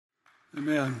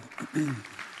Amen.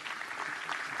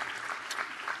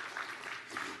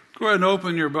 Go ahead and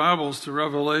open your Bibles to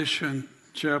Revelation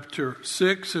chapter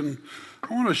 6, and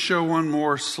I want to show one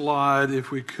more slide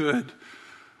if we could.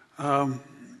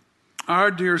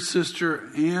 Our dear sister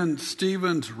Ann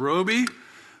Stevens-Roby,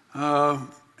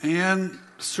 Ann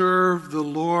served the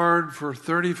Lord for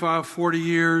 35, 40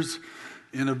 years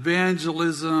in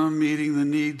evangelism, meeting the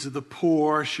needs of the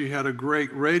poor. She had a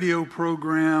great radio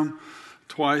program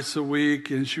twice a week,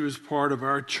 and she was part of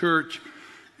our church.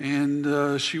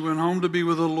 And she went home to be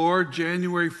with the Lord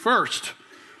January 1st.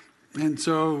 And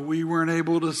so we weren't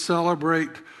able to celebrate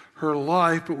her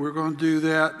life, but we're going to do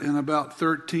that in about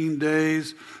 13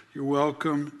 days. You're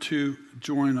welcome to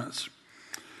join us.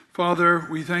 Father,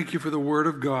 we thank you for the Word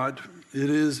of God. It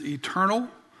is eternal,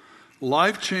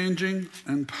 life-changing,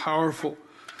 and powerful.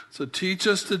 So teach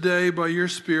us today by your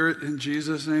Spirit. In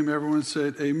Jesus' name, everyone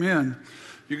said amen.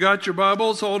 You got your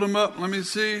Bibles? Hold them up. Let me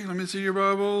see your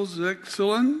Bibles.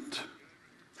 Excellent.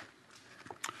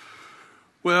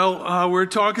 Well, we're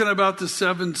talking about the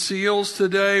seven seals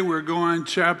today. We're going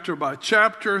chapter by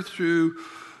chapter through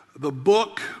the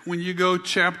book. When you go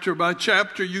chapter by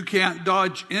chapter, you can't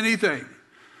dodge anything.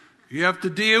 You have to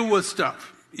deal with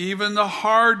stuff, even the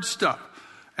hard stuff.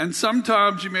 And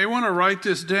sometimes, you may want to write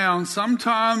this down,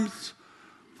 sometimes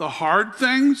the hard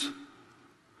things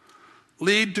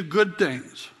lead to good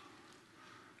things.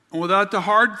 And without the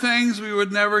hard things, we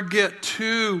would never get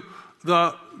to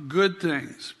the good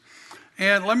things.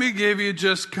 And let me give you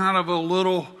just kind of a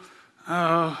little,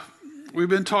 we've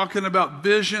been talking about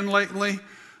vision lately.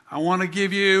 I want to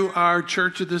give you our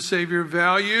Church of the Savior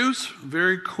values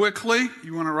very quickly.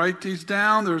 You want to write these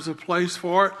down? There's a place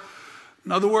for it.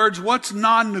 In other words, what's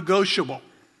non-negotiable?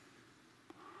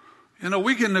 You know,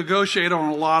 we can negotiate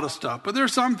on a lot of stuff, but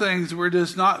there's some things we're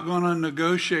just not going to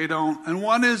negotiate on. And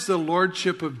one is the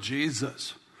Lordship of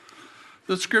Jesus.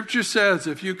 The scripture says,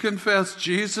 if you confess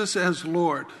Jesus as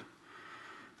Lord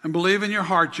and believe in your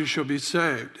heart, you shall be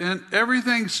saved. And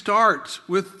everything starts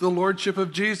with the Lordship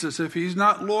of Jesus. If he's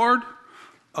not Lord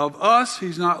of us,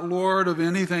 he's not Lord of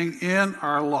anything in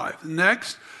our life.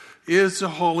 Next is the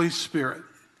Holy Spirit.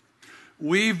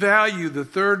 We value the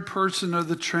third person of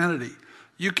the Trinity.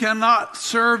 You cannot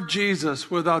serve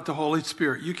Jesus without the Holy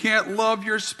Spirit. You can't love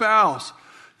your spouse.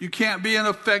 You can't be an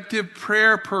effective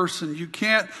prayer person. You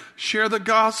can't share the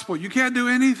gospel. You can't do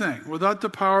anything without the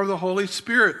power of the Holy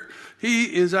Spirit. He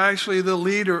is actually the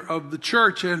leader of the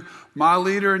church, and my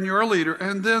leader and your leader,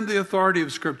 and then the authority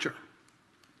of Scripture.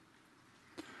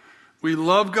 We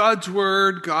love God's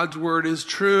Word. God's Word is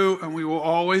true, and we will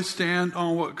always stand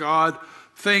on what God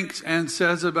thinks and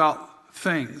says about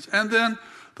things. And then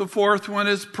the fourth one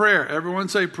is prayer. Everyone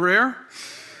say prayer.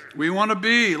 We want to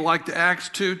be like the Acts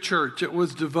 2 church. It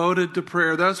was devoted to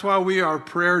prayer. That's why we are a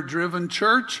prayer-driven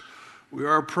church. We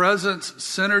are a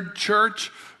presence-centered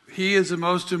church. He is the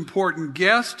most important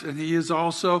guest, and he is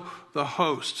also the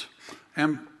host.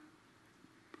 And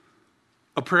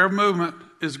a prayer movement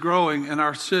is growing in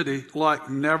our city like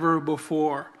never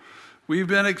before. We've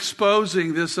been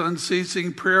exposing this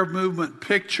unceasing prayer movement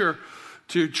picture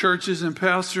to churches and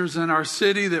pastors in our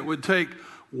city that would take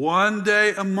one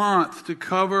day a month to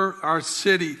cover our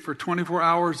city for 24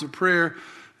 hours of prayer.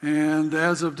 And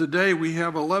as of today, we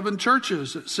have 11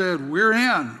 churches that said, we're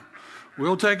in.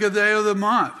 We'll take a day of the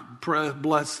month.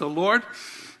 Bless the Lord.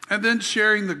 And then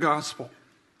sharing the gospel.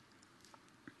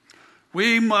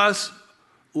 We must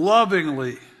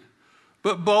lovingly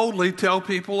but boldly tell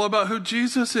people about who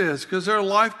Jesus is, because their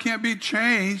life can't be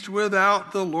changed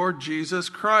without the Lord Jesus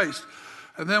Christ.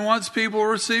 And then once people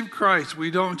receive Christ,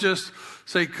 we don't just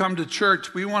say, come to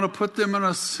church. We want to put them in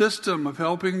a system of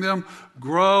helping them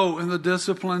grow in the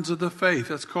disciplines of the faith.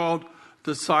 That's called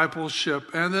discipleship.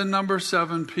 And then number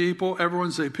 7, people.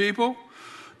 Everyone say people.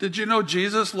 Did you know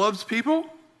Jesus loves people?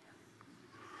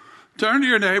 Turn to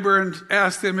your neighbor and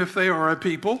ask them if they are a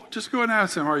people. Just go and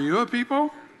ask them, are you a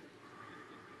people?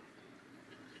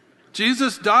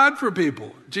 Jesus died for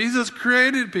people. Jesus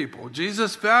created people.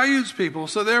 Jesus values people.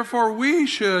 So therefore we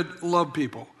should love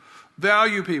people,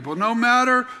 value people, no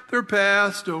matter their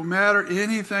past, no matter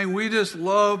anything. We just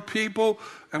love people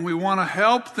and we want to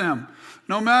help them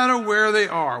no matter where they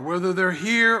are, whether they're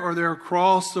here or they're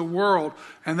across the world.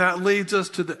 And that leads us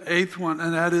to the 8th one,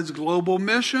 and that is global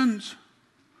missions.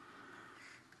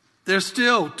 There's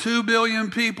still 2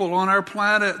 billion people on our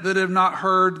planet that have not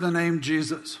heard the name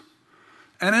Jesus.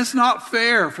 And it's not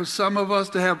fair for some of us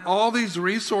to have all these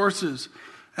resources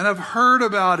and have heard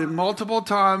about him multiple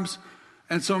times,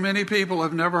 and so many people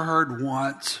have never heard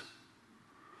once.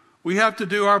 We have to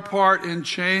do our part in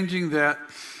changing that.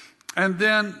 And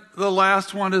then the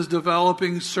last one is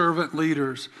developing servant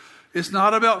leaders. It's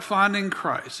not about finding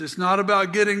Christ. It's not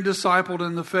about getting discipled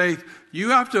in the faith. You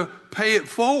have to pay it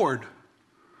forward.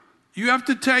 You have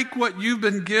to take what you've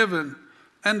been given,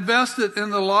 invest it in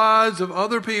the lives of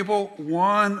other people,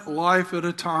 one life at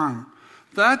a time.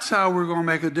 That's how we're going to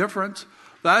make a difference.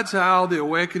 That's how the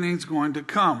awakening is going to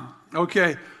come.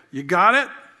 Okay, you got it?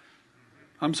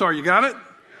 I'm sorry, you got it?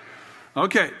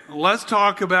 Okay, let's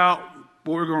talk about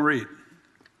what we're going to read.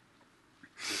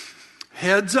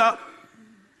 Heads up,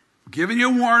 giving you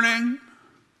a warning.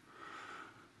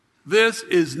 This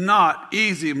is not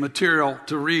easy material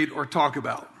to read or talk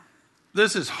about.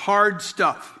 This is hard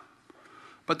stuff.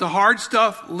 But the hard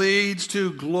stuff leads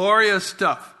to glorious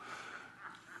stuff.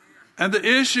 And the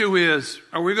issue is,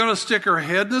 are we going to stick our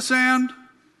head in the sand?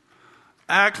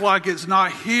 Act like it's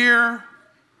not here?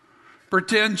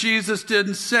 Pretend Jesus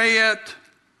didn't say it?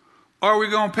 Or are we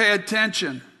going to pay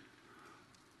attention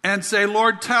and say,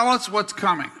 Lord, tell us what's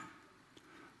coming.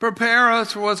 Prepare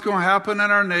us for what's going to happen in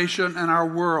our nation and our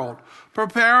world.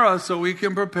 Prepare us so we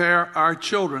can prepare our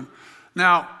children.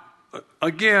 Now,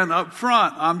 again, up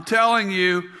front, I'm telling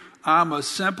you, I'm a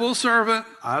simple servant.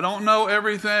 I don't know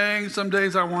everything. Some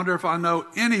days I wonder if I know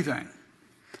anything.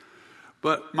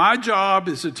 But my job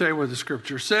is to tell you what the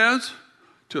Scripture says,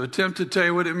 to attempt to tell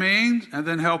you what it means, and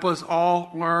then help us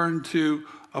all learn to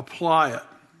apply it.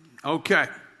 Okay,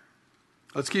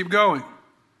 let's keep going.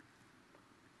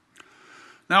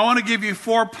 Now I want to give you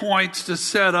 4 points to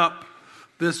set up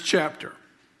this chapter.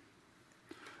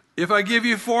 If I give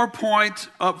you 4 points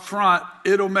up front,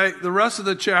 it'll make the rest of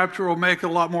the chapter will make a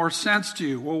lot more sense to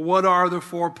you. Well, what are the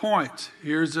 4 points?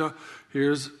 Here's the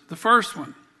first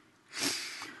one.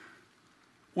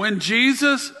 When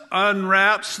Jesus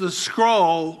unwraps the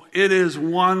scroll, it is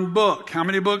one book. How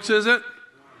many books is it?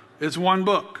 It's one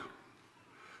book.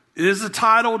 It is the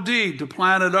title deed to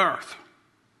planet Earth.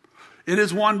 It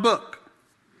is one book.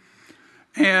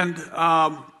 And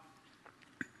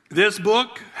this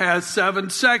book has 7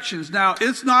 sections. Now,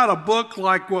 it's not a book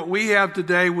like what we have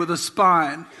today with a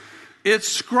spine. It's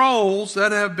scrolls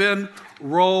that have been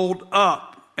rolled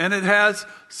up. And it has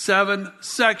 7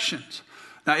 sections.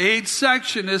 Now, each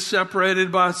section is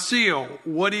separated by a seal.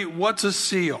 What's a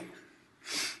seal?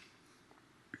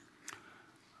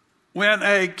 When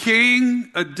a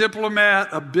king, a diplomat,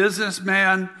 a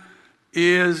businessman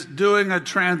is doing a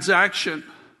transaction,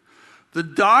 the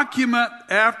document,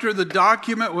 after the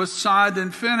document was signed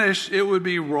and finished, it would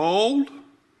be rolled.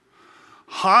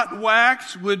 Hot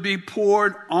wax would be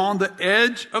poured on the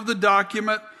edge of the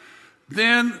document.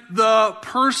 Then the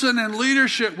person in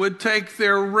leadership would take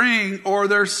their ring or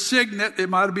their signet, it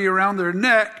might be around their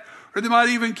neck, or they might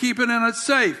even keep it in a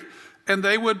safe, and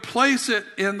they would place it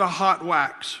in the hot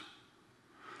wax.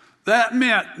 That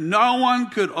meant no one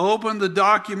could open the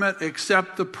document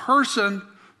except the person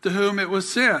to whom it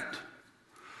was sent.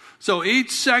 So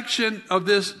each section of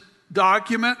this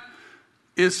document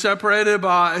is separated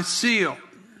by a seal.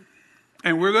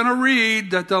 And we're going to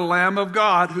read that the Lamb of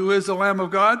God, who is the Lamb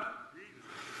of God?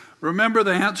 Remember,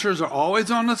 the answers are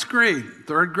always on the screen,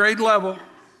 3rd grade level.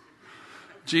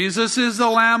 Jesus is the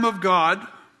Lamb of God.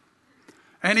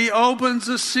 And he opens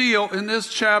the seal in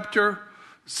this chapter,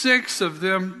 6 of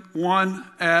them, one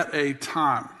at a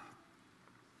time.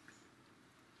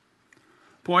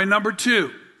 Point number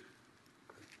 2.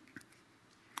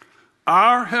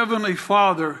 Our Heavenly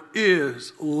Father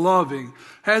is loving.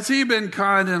 Has he been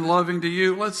kind and loving to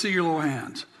you? Let's see your little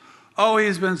hands. Oh,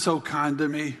 he's been so kind to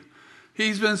me.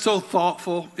 He's been so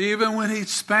thoughtful, even when he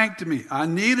spanked me. I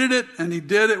needed it, and he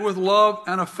did it with love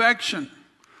and affection.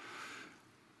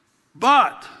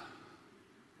 But,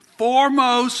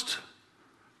 foremost,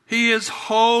 he is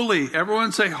holy.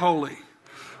 Everyone say holy.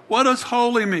 What does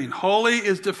holy mean? Holy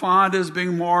is defined as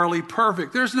being morally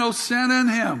perfect. There's no sin in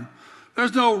him.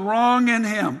 There's no wrong in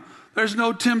him. There's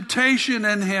no temptation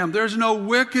in him. There's no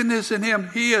wickedness in him.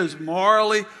 He is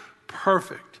morally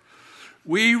perfect.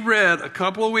 We read a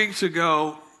couple of weeks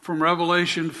ago from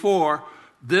Revelation 4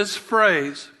 this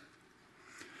phrase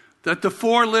that the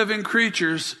 4 living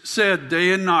creatures said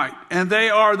day and night, and they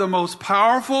are the most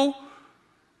powerful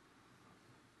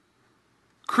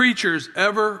creatures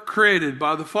ever created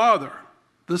by the Father,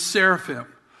 the seraphim.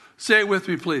 Say it with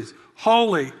me, please.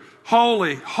 Holy,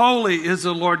 holy, holy is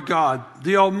the Lord God,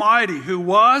 the Almighty, who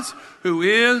was, who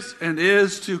is, and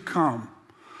is to come.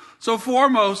 So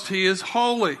foremost, he is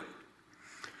holy.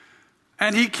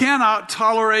 And he cannot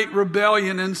tolerate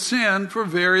rebellion and sin for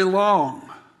very long.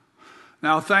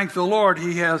 Now, thank the Lord,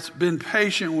 he has been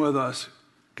patient with us.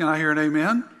 Can I hear an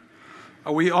amen?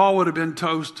 We all would have been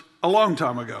toast a long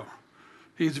time ago.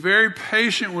 He's very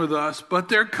patient with us, but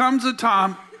there comes a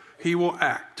time he will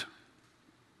act.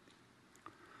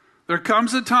 There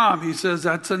comes a time he says,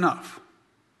 that's enough.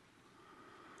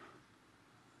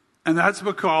 And that's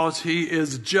because he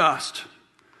is just.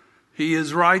 He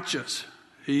is righteous.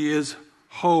 He is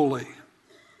holy.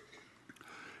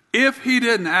 If he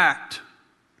didn't act,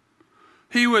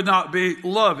 he would not be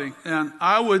loving. And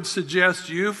I would suggest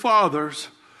you fathers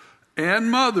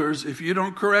and mothers, if you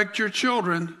don't correct your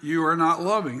children, you are not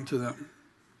loving to them.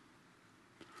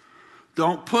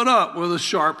 Don't put up with a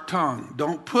sharp tongue.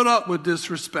 Don't put up with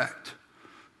disrespect.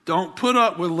 Don't put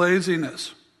up with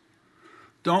laziness.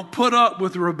 Don't put up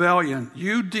with rebellion.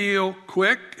 You deal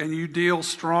quick and you deal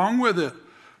strong with it.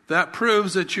 That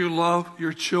proves that you love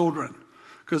your children.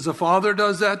 Because the Father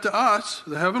does that to us.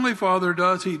 The Heavenly Father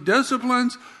does. He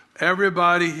disciplines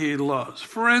everybody he loves.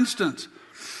 For instance,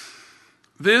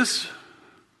 this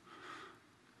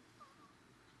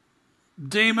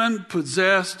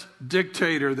demon-possessed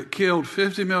dictator that killed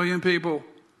 50 million people,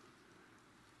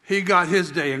 he got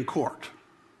his day in court.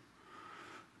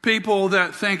 People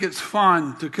that think it's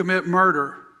fun to commit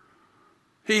murder,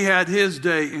 he had his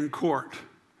day in court.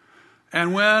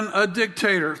 And when a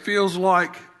dictator feels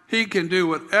like he can do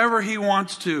whatever he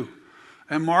wants to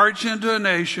and march into a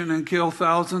nation and kill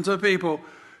thousands of people,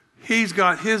 he's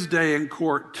got his day in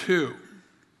court too.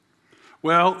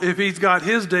 Well, if he's got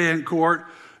his day in court,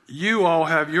 you all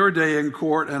have your day in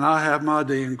court, and I have my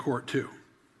day in court too,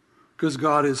 because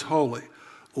God is holy.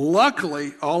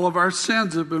 Luckily, all of our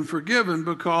sins have been forgiven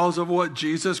because of what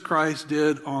Jesus Christ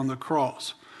did on the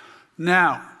cross.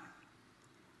 Now,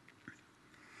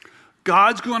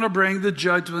 God's going to bring the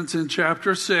judgments in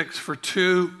chapter 6 for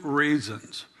 2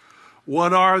 reasons.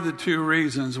 What are the 2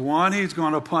 reasons? One, he's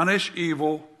going to punish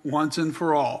evil once and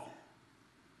for all.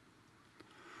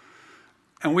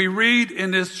 And we read in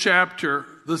this chapter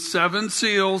the 7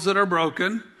 seals that are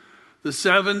broken. The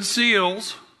 7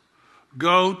 seals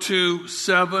go to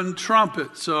 7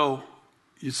 trumpets. So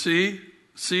you see,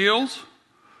 seals,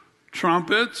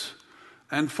 trumpets,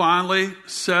 and finally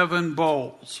 7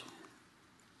 bowls.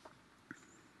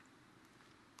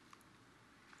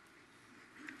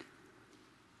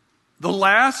 The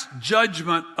last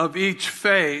judgment of each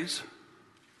phase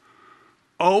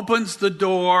opens the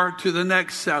door to the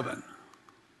next 7.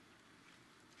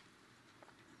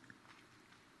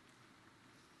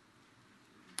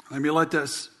 Let me let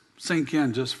this sink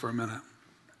in just for a minute.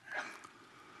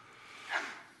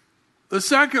 The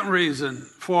second reason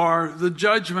for the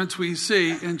judgments we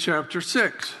see in chapter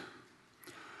 6.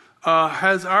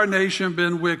 Has our nation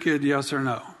been wicked, yes or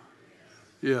no?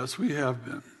 Yes, we have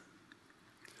been.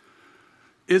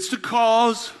 It's to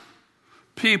cause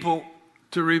people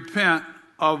to repent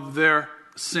of their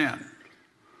sin,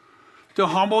 to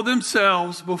humble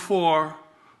themselves before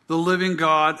the living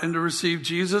God, and to receive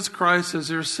Jesus Christ as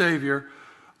their Savior,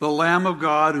 the Lamb of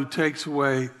God who takes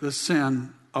away the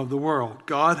sin of the world.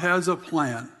 God has a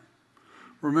plan.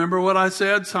 Remember what I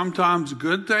said? Sometimes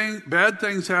bad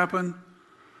things happen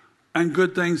and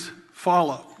good things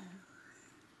follow.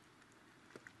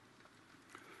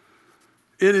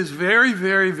 It is very,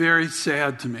 very, very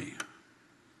sad to me.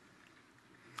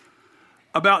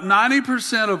 About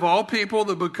 90% of all people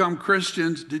that become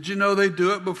Christians, did you know they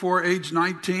do it before age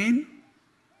 19?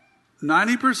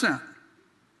 90%.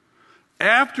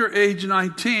 After age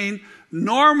 19,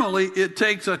 normally it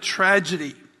takes a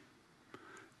tragedy.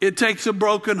 It takes a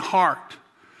broken heart.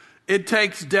 It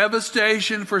takes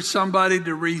devastation for somebody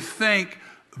to rethink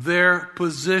their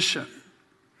position.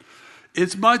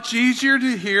 It's much easier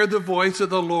to hear the voice of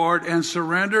the Lord and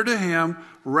surrender to Him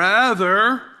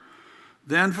rather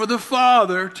than for the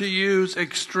Father to use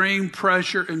extreme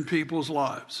pressure in people's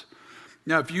lives.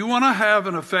 Now, if you want to have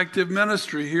an effective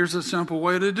ministry, here's a simple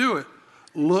way to do it.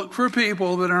 Look for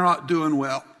people that are not doing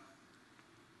well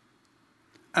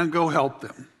and go help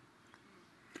them.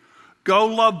 Go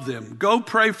love them. Go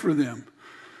pray for them.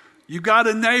 You got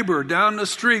a neighbor down the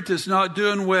street that's not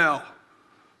doing well.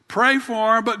 Pray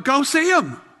for him, but go see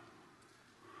him.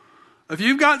 If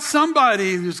you've got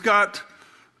somebody who's got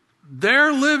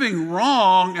they're living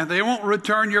wrong and they won't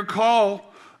return your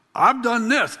call, I've done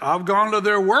this. I've gone to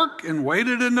their work and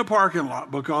waited in the parking lot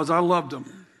because I loved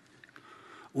them.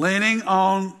 Leaning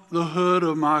on the hood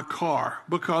of my car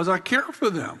because I care for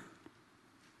them.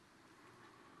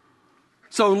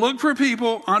 So look for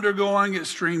people undergoing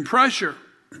extreme pressure.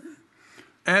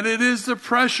 And it is the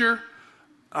pressure.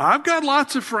 I've got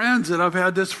lots of friends that I've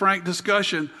had this frank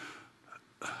discussion.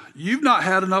 You've not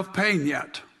had enough pain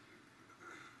yet.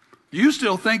 You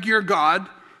still think you're God,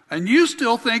 and you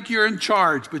still think you're in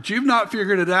charge, but you've not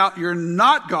figured it out. You're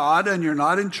not God, and you're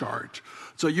not in charge.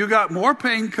 So you got more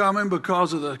pain coming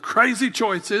because of the crazy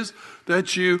choices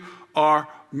that you are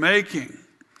making.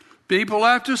 People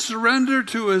have to surrender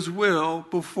to his will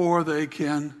before they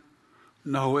can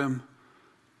know him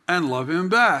and love him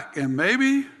back. And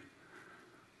maybe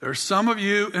there's some of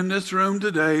you in this room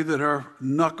today that are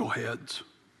knuckleheads.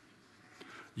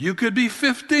 You could be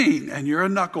 15 and you're a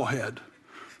knucklehead.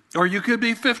 Or you could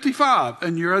be 55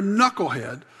 and you're a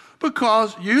knucklehead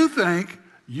because you think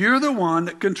you're the one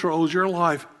that controls your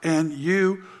life, and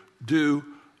you do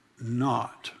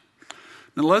not.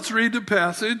 Now let's read the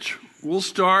passage. We'll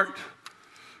start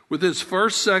with this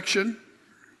first section,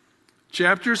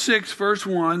 chapter 6, verse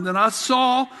 1. Then I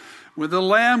saw when the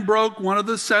Lamb broke one of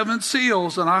the 7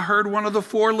 seals, and I heard one of the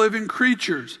 4 living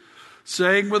creatures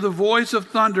saying with a voice of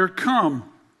thunder, "Come."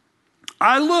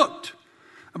 I looked,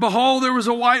 and behold, there was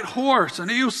a white horse, and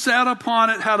he who sat upon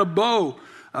it had a bow,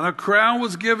 and a crown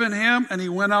was given him, and he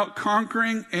went out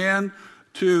conquering and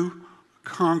to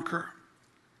conquer.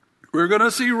 We're going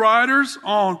to see riders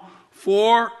on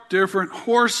 4 different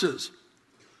horses.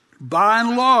 By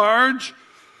and large,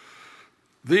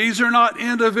 these are not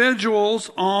individuals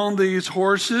on these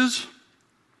horses,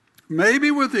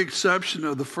 maybe with the exception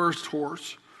of the first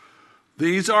horse.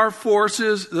 These are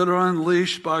forces that are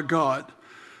unleashed by God.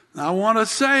 Now, I want to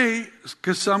say,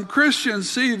 because some Christians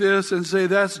see this and say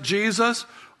that's Jesus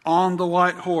on the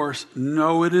white horse.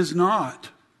 No, it is not.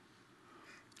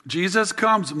 Jesus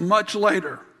comes much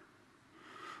later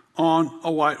on a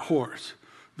white horse.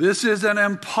 This is an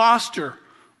imposter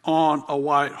on a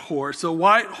white horse. The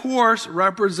white horse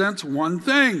represents one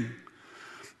thing.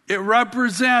 It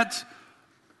represents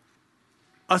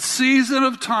a season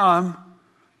of time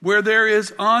where there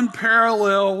is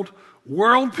unparalleled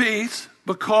world peace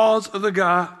because of the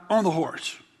guy on the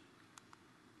horse.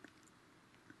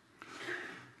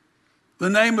 The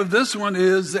name of this one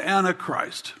is the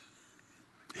Antichrist.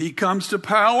 He comes to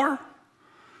power.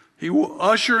 He will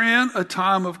usher in a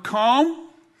time of calm.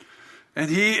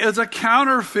 And he is a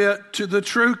counterfeit to the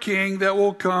true king that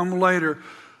will come later.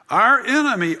 Our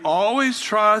enemy always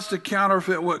tries to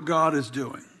counterfeit what God is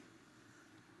doing.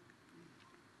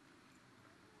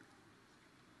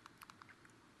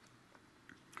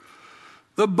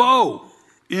 The bow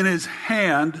in his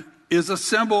hand is a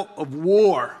symbol of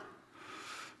war.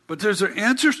 But there's an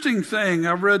interesting thing.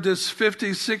 I've read this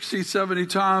 50, 60, 70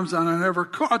 times and I never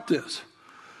caught this.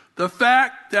 The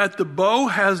fact that the bow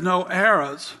has no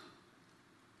arrows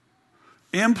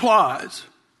implies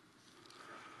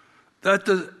that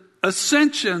the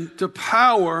ascension to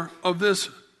power of this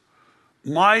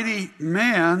mighty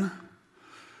man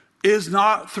is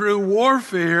not through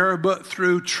warfare, but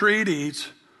through treaties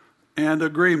and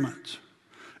agreements.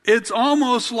 It's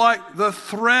almost like the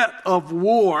threat of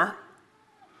war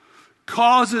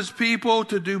causes people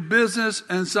to do business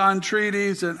and sign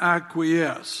treaties and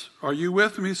acquiesce. Are you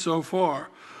with me so far?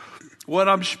 What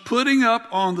I'm putting up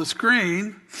on the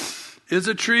screen is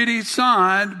a treaty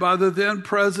signed by the then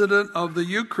president of the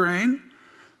Ukraine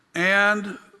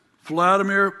and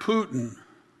Vladimir Putin.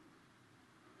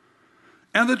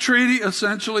 And the treaty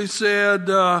essentially said,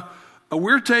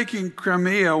 we're taking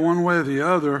Crimea one way or the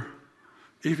other.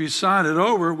 If you sign it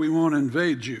over, we won't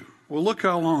invade you. Well, look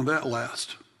how long that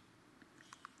lasts.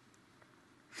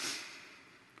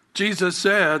 Jesus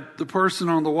said the person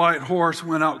on the white horse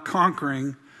went out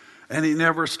conquering, and he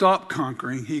never stopped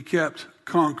conquering. He kept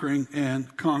conquering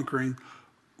and conquering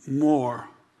more.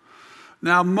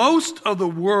 Now, most of the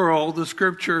world, the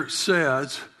scripture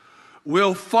says,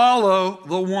 will follow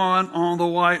the one on the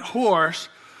white horse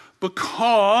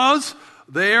because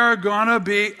they are going to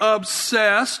be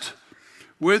obsessed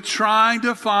with trying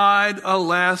to find a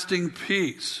lasting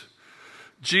peace.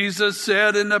 Jesus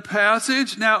said in the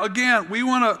passage, now again, we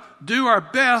want to do our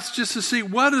best just to see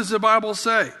what does the Bible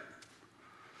say.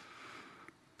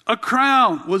 A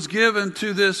crown was given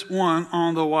to this one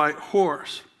on the white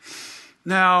horse.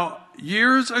 Now,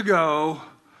 years ago,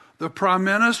 the Prime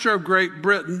Minister of Great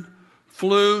Britain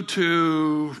flew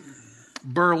to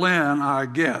Berlin, I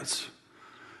guess,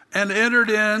 and entered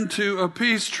into a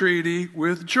peace treaty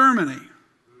with Germany.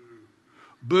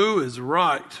 Boo is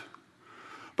right.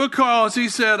 Because he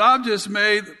said, I've just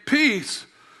made peace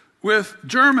with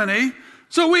Germany,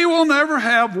 so we will never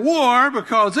have war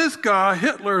because this guy,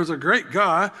 Hitler, is a great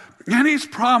guy, and he's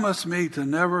promised me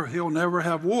he'll never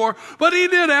have war. But he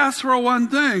did ask for one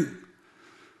thing.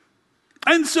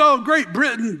 And so Great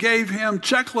Britain gave him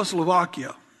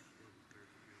Czechoslovakia.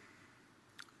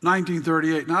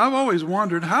 1938. Now, I've always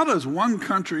wondered, how does one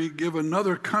country give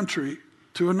another country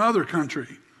to another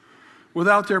country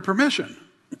without their permission?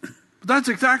 But that's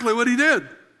exactly what he did.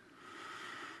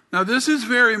 Now, this is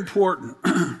very important.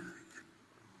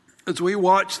 as we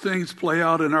watch things play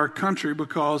out in our country,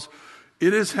 because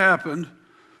it has happened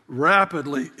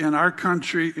rapidly in our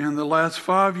country in the last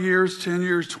 5 years, 10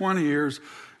 years, 20 years,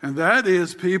 and that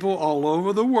is people all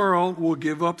over the world will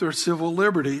give up their civil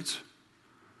liberties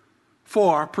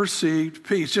for perceived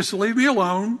peace. Just leave me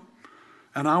alone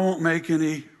and I won't make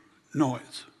any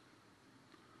noise.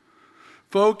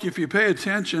 Folk, if you pay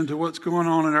attention to what's going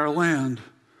on in our land,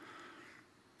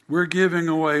 we're giving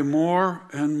away more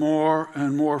and more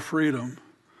and more freedom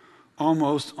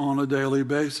almost on a daily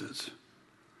basis.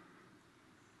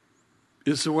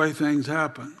 It's the way things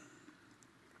happen.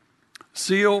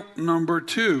 Seal number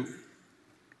 2.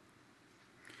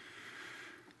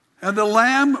 And the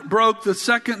Lamb broke the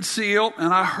second seal,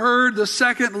 and I heard the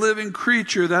second living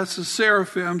creature, that's the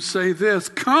seraphim, say this,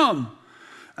 "Come!"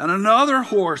 And another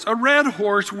horse, a red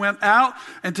horse, went out,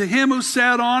 and to him who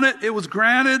sat on it, it was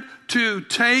granted to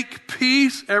take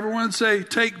peace. Everyone say,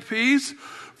 take peace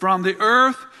from the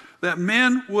earth, that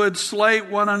men would slay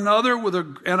one another,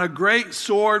 and a great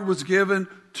sword was given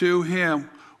to him.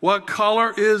 What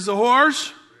color is the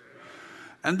horse?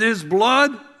 And his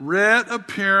blood red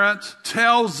appearance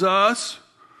tells us,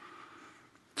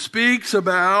 speaks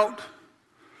about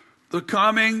the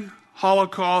coming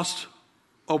Holocaust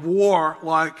of war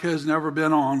like has never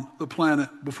been on the planet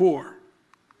before.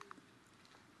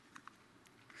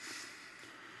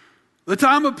 The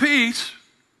time of peace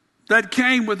that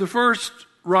came with the first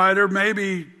rider,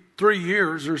 maybe 3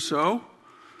 years or so,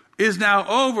 is now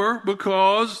over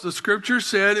because the scripture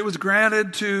said it was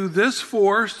granted to this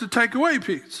force to take away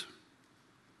peace.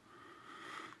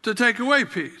 To take away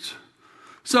peace.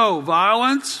 So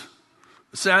violence,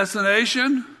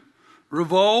 assassination,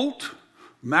 revolt,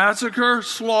 massacre,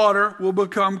 slaughter will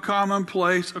become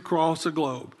commonplace across the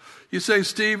globe. You say,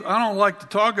 Steve, I don't like to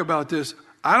talk about this.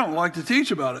 I don't like to teach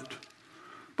about it.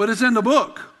 But it's in the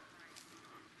book.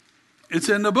 It's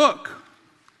in the book.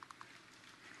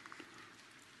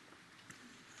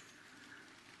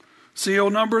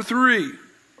 Seal number 3,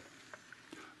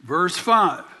 verse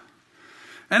 5.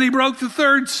 And he broke the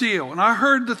third seal, and I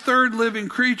heard the third living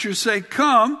creature say,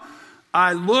 "Come."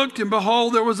 I looked, and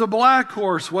behold, there was a black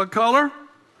horse. What color?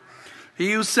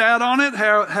 He who sat on it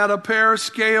had a pair of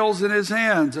scales in his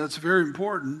hands. That's very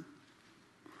important.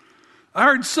 I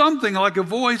heard something like a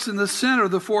voice in the center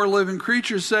of the 4 living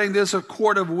creatures saying this, "A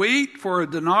quart of wheat for a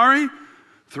denarii,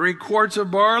 3 quarts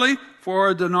of barley for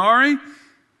a denarii,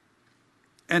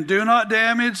 and do not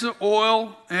damage the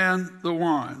oil and the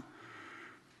wine."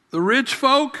 The rich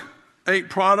folk ate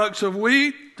products of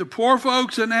wheat. The poor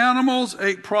folks and animals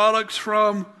ate products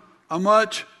from a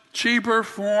much cheaper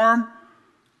form,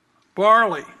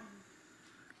 barley.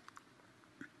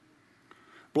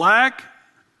 Black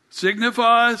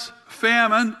signifies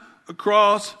famine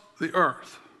across the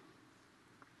earth.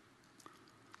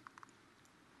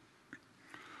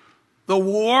 The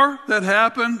war that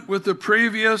happened with the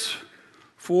previous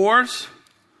force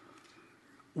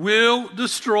will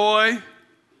destroy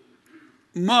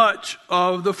much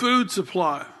of the food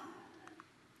supply,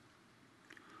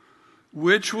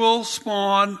 which will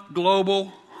spawn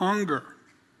global hunger.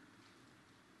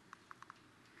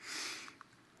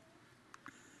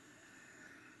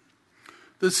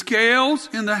 The scales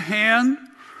in the hand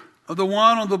of the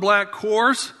one on the black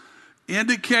horse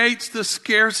indicates the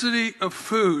scarcity of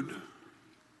food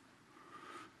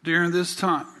during this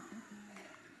time.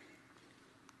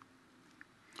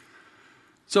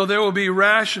 So there will be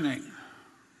rationing,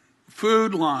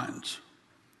 food lines.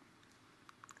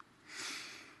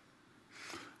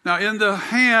 Now, in the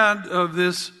hand of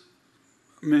this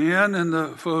man in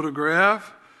the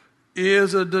photograph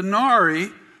is a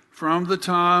denarii from the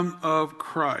time of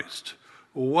Christ.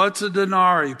 What's a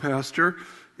denarii, Pastor?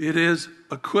 It is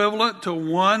equivalent to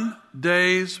 1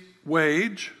 day's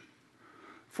wage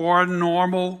for a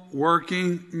normal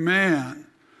working man.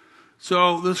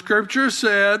 So the scripture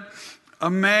said,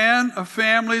 a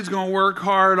family is going to work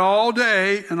hard all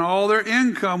day and all their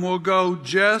income will go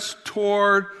just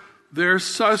toward their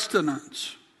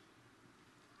sustenance.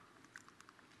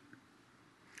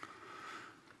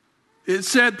 It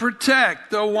said protect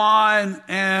the wine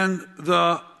and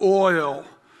the oil.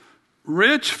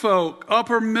 Rich folk,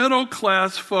 upper middle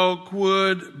class folk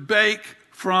would bake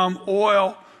from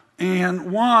oil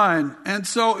and wine. And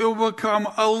so it will become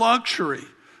a luxury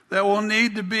that will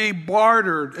need to be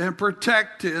bartered and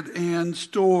protected and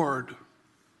stored.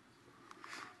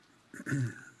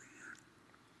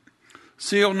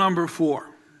 Seal number 4.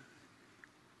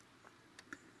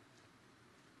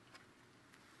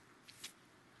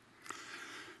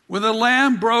 When the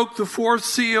Lamb broke the 4th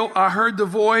seal, I heard the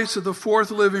voice of the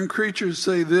 4th living creature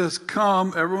say this,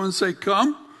 "Come." Everyone say,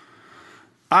 "Come."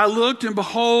 I looked, and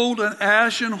behold, an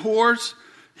ashen horse.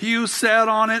 He who sat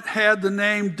on it had the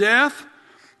name Death,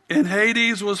 and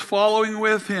Hades was following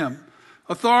with him.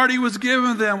 Authority was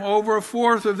given them over a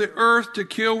fourth of the earth to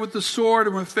kill with the sword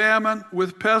and with famine,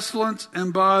 with pestilence,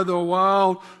 and by the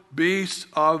wild beasts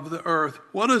of the earth.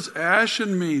 What does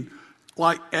ashen mean?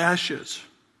 Like ashes.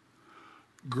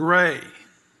 Gray.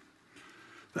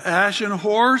 The ashen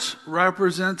horse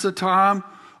represents a time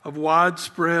of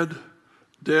widespread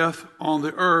death on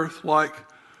the earth like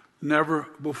never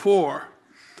before.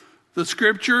 The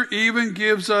scripture even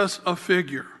gives us a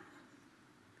figure.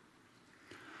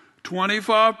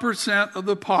 25% of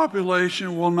the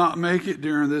population will not make it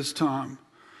during this time.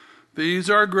 These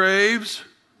are graves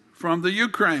from the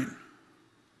Ukraine.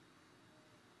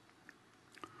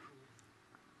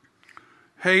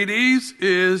 Hades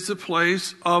is the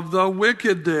place of the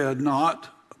wicked dead, not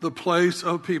the place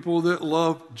of people that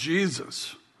love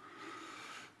Jesus.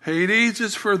 Hades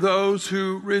is for those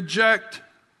who reject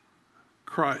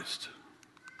Christ.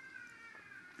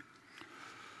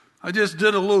 I just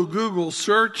did a little Google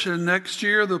search, and next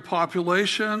year the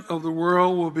population of the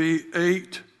world will be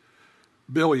 8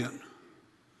 billion.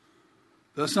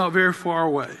 That's not very far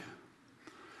away.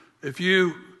 If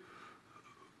you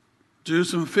do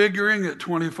some figuring at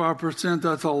 25%,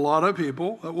 that's a lot of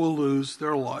people that will lose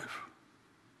their life.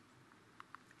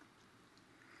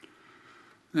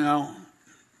 Now,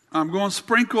 I'm going to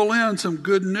sprinkle in some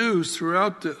good news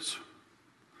throughout this.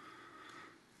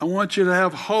 I want you to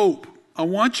have hope. I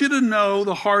want you to know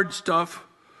the hard stuff,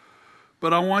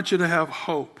 but I want you to have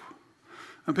hope.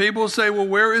 And people say, well,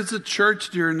 where is the church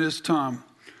during this time?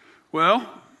 Well,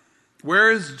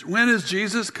 when is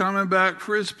Jesus coming back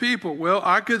for his people? Well,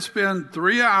 I could spend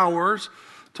 3 hours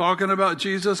talking about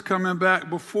Jesus coming back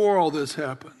before all this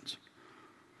happens.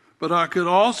 But I could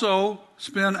also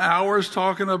spend hours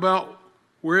talking about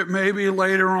where it may be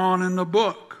later on in the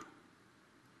book.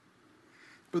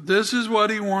 But this is what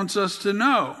he wants us to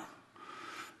know.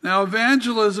 Now,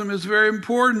 evangelism is very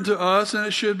important to us, and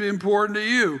it should be important to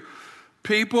you.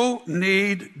 People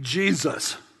need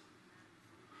Jesus.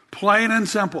 Plain and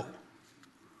simple.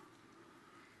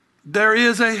 There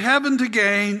is a heaven to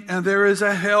gain, and there is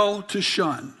a hell to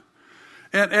shun.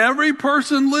 And every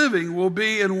person living will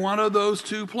be in one of those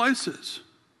two places.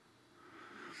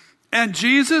 And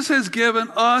Jesus has given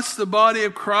us, the body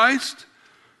of Christ,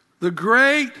 the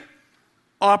great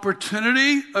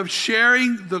opportunity of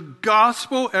sharing the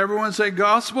gospel. Everyone say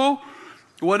gospel.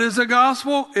 What is the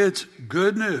gospel? It's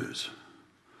good news.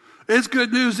 It's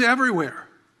good news everywhere.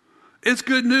 It's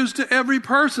good news to every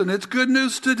person. It's good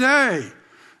news today.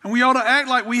 And we ought to act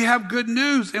like we have good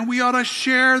news, and we ought to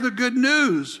share the good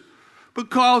news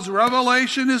because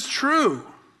revelation is true.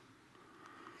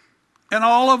 And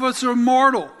all of us are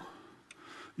mortal.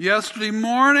 Yesterday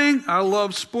morning, I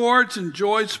love sports,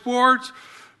 enjoyed sports,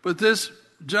 but this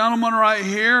gentleman right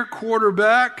here,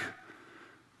 quarterback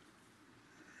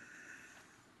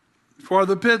for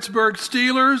the Pittsburgh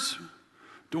Steelers,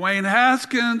 Dwayne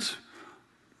Haskins,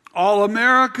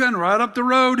 All-American, right up the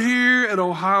road here at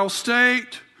Ohio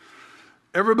State.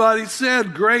 Everybody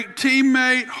said, great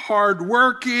teammate,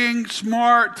 hardworking,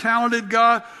 smart, talented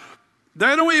guy.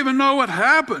 They don't even know what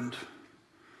happened.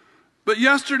 But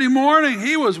yesterday morning,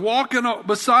 he was walking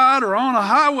beside or on a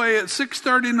highway at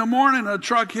 6:30 in the morning, and a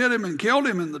truck hit him and killed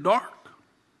him in the dark.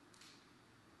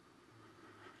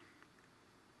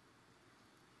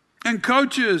 And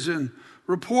coaches and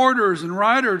reporters and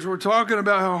writers were talking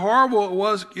about how horrible it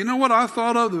was. You know what I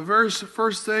thought of the very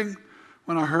first thing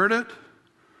when I heard it?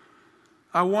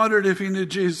 I wondered if he knew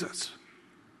Jesus.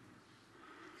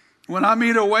 When I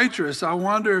meet a waitress, I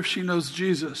wonder if she knows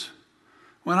Jesus.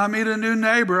 When I meet a new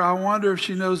neighbor, I wonder if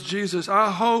she knows Jesus. I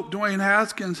hope Dwayne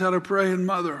Haskins had a praying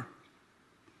mother.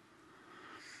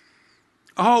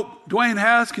 I hope Dwayne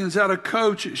Haskins had a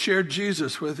coach that shared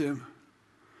Jesus with him.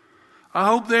 I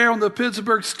hope there on the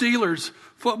Pittsburgh Steelers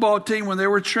football team, when they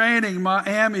were training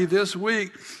Miami this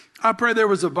week, I pray there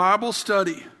was a Bible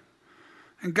study.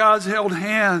 And God's held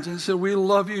hands and said, we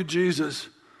love you, Jesus.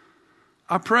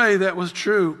 I pray that was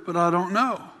true, but I don't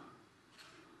know.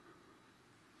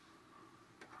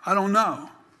 I don't know.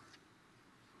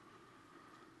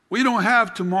 We don't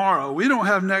have tomorrow. We don't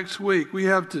have next week. We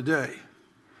have today.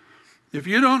 If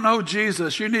you don't know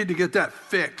Jesus, you need to get that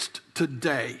fixed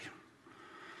today.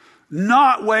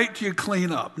 Not wait till you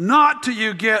clean up. Not till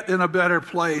you get in a better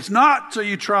place. Not till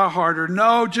you try harder.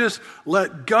 No, just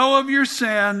let go of your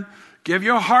sin. Give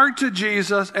your heart to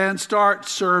Jesus and start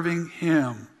serving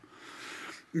him.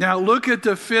 Now look at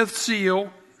the fifth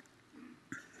seal.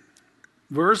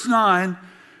 Verse 9.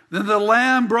 Then the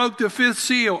Lamb broke the fifth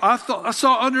seal. I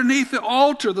saw underneath the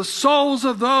altar the souls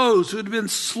of those who had been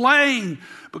slain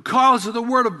because of the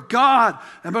word of God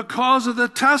and because of the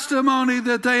testimony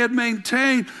that they had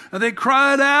maintained. And they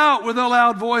cried out with a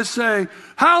loud voice saying,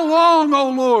 "How long, O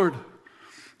Lord?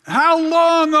 How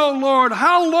long, O Lord?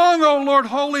 How long, O Lord,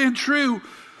 holy and true,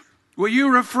 will you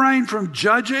refrain from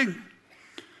judging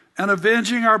and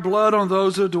avenging our blood on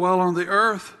those who dwell on the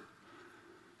earth?"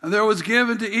 And there was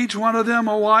given to each one of them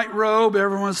a white robe.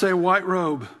 Everyone say white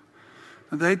robe.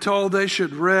 And they told they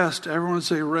should rest. Everyone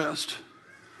say rest.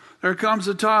 There comes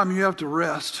a time you have to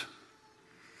rest.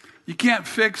 You can't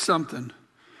fix something.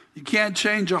 You can't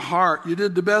change a heart. You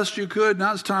did the best you could.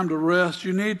 Now it's time to rest.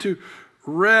 You need to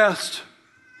rest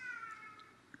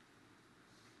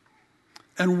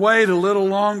and wait a little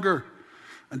longer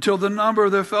until the number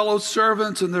of their fellow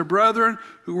servants and their brethren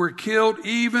who were killed,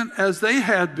 even as they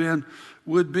had been,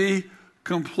 would be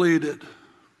completed.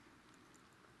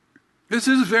 This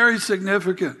is very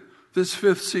significant, this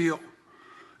fifth seal.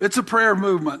 It's a prayer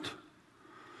movement.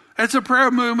 It's a prayer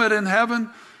movement in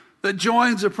heaven that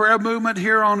joins a prayer movement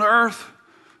here on earth,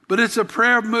 but it's a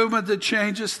prayer movement that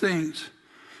changes things.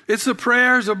 It's the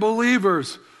prayers of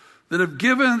believers that have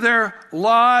given their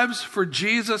lives for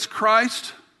Jesus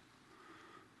Christ,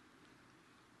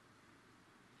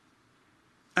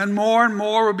 and more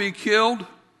will be killed.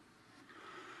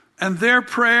 And their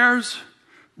prayers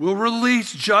will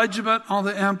release judgment on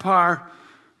the empire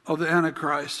of the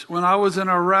Antichrist. When I was in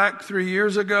Iraq 3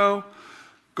 years ago,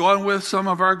 going with some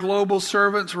of our global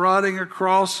servants riding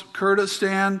across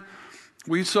Kurdistan,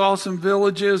 we saw some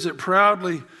villages that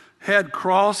proudly had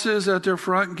crosses at their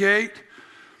front gate.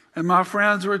 And my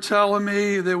friends were telling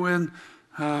me that when,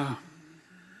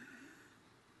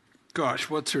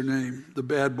 what's her name? The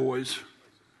bad boys.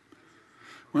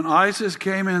 When ISIS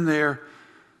came in there,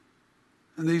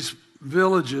 in these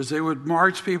villages, they would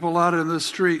march people out in the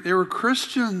street. They were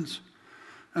Christians,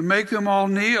 and make them all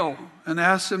kneel and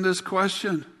ask them this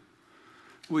question: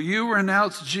 will you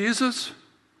renounce Jesus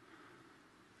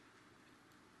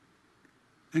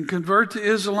and convert to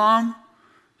Islam?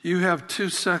 You have 2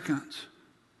 seconds.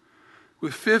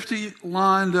 With 50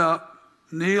 lined up,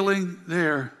 kneeling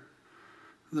there,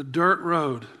 the dirt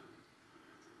road.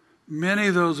 Many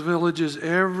of those villages,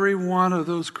 every one of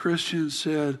those Christians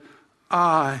said,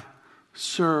 "I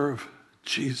serve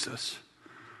Jesus."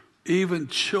 Even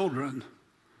children,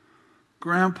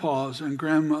 grandpas and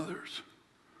grandmothers,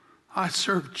 I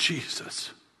serve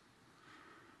Jesus.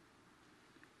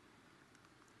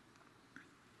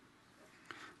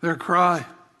 Their cry,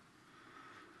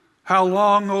 "How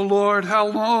long, O Lord? How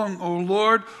long, O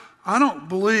Lord?" I don't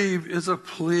believe is a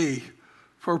plea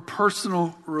for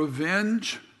personal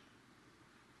revenge,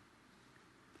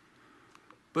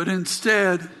 but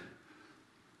instead,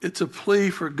 it's a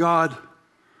plea for God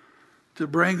to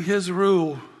bring his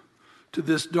rule to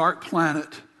this dark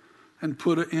planet and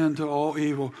put an end to all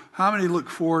evil. How many look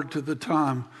forward to the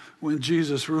time when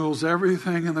Jesus rules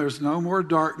everything and there's no more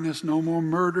darkness, no more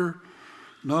murder,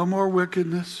 no more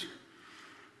wickedness?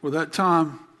 Well, that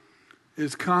time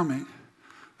is coming.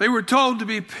 They were told to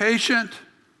be patient.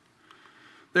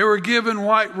 They were given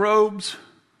white robes,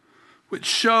 which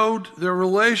showed their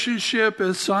relationship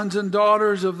as sons and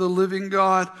daughters of the living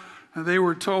God. And they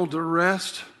were told to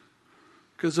rest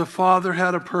because the Father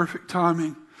had a perfect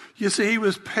timing. You see, he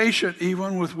was patient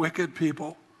even with wicked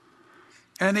people.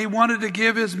 And he wanted to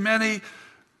give as many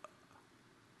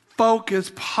folk as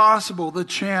possible the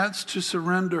chance to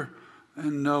surrender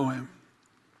and know him.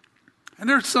 And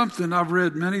there's something I've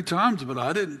read many times, but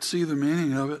I didn't see the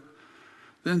meaning of it.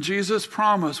 Then Jesus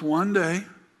promised one day,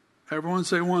 everyone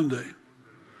say one day,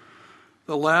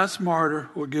 the last martyr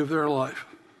will give their life.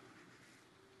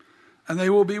 And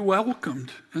they will be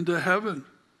welcomed into heaven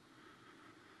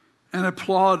and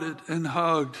applauded and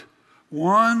hugged.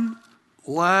 One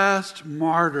last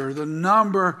martyr. The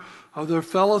number of their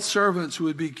fellow servants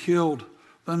would be killed.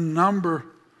 The number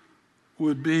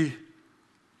would be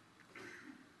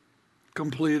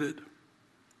completed.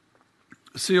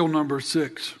 Seal number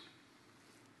 6.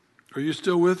 Are you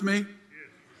still with me?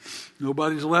 Yes.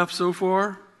 Nobody's left so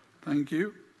far? Thank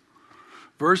you.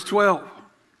 Verse 12.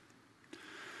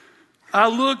 I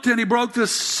looked and he broke the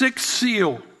 6th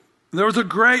seal. There was a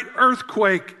great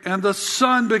earthquake and the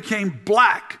sun became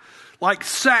black like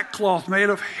sackcloth made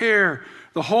of hair.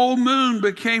 The whole moon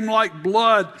became like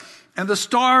blood and the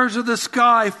stars of the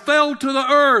sky fell to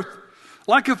the earth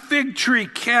like a fig tree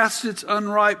casts its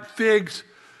unripe figs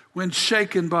when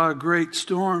shaken by a great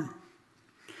storm.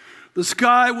 The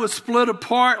sky was split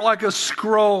apart like a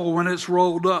scroll when it's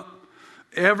rolled up.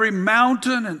 Every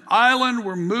mountain and island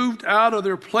were moved out of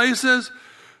their places.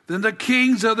 Then the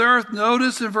kings of the earth,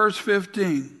 notice in verse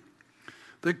 15,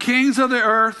 the kings of the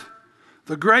earth,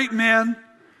 the great men,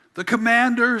 the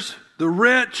commanders, the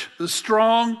rich, the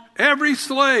strong, every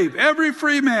slave, every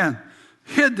free man,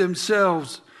 hid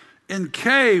themselves in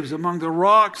caves among the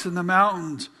rocks and the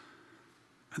mountains.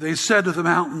 And they said to the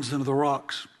mountains and to the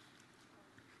rocks,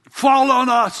 fall on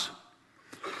us,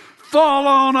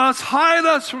 hide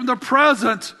us from the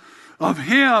presence of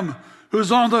him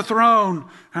who's on the throne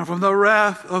and from the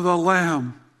wrath of the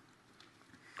Lamb.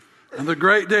 And the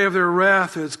great day of their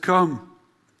wrath has come.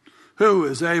 Who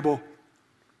is able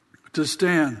to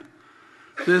stand?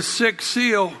 This sixth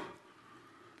seal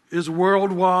is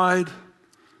worldwide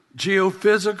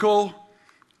geophysical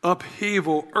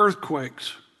upheaval,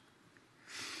 earthquakes.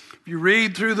 If you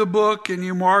read through the book and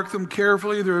you mark them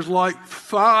carefully, there's like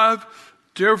 5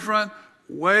 different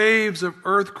waves of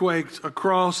earthquakes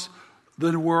across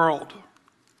the world.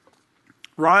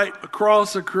 Right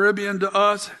across the Caribbean to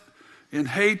us, in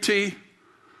Haiti,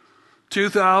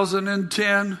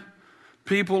 2010,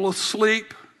 people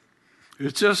asleep.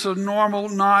 It's just a normal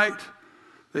night.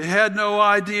 They had no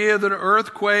idea that an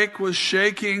earthquake was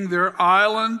shaking their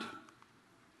island.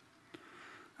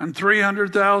 And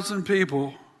 300,000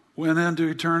 people went into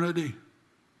eternity.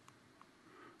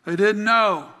 They didn't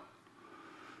know.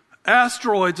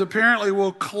 Asteroids apparently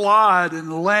will collide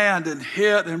and land and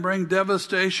hit and bring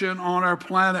devastation on our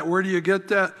planet. Where do you get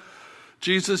that?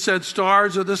 Jesus said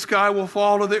stars of the sky will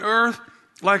fall to the earth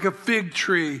like a fig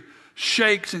tree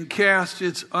shakes and casts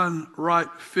its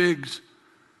unripe figs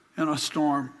in a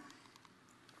storm.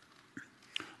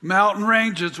 Mountain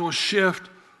ranges will shift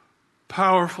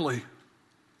powerfully.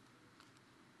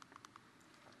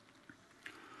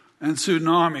 And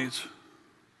tsunamis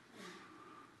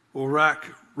will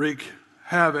wreak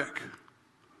havoc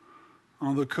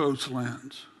on the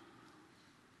coastlands.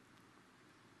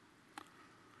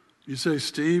 You say,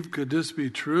 Steve, could this be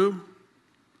true?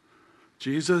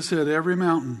 Jesus said every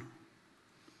mountain,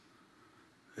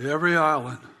 every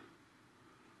island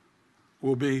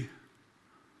will be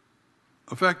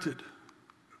affected.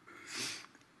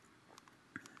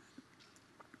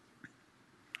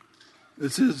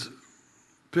 This is a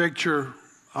picture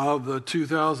of the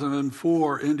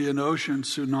 2004 Indian Ocean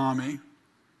tsunami.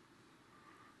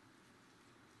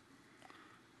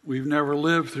 We've never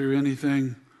lived through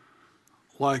anything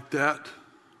like that.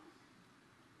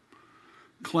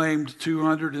 Claimed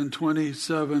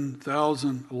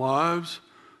 227,000 lives.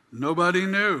 Nobody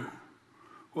knew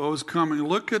what was coming.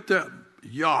 Look at that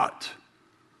yacht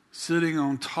sitting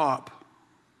on top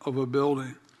of a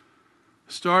building.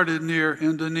 Started near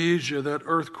Indonesia, that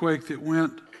earthquake that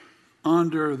went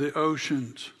under the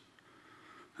oceans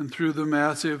and through the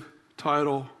massive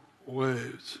tidal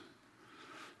waves.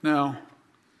 Now,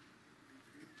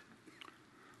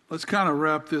 let's kind of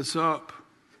wrap this up.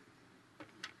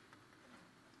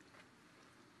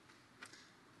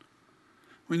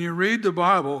 When you read the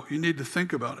Bible, you need to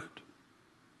think about it.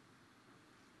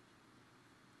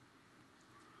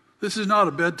 This is not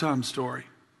a bedtime story.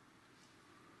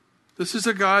 This is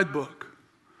a guidebook.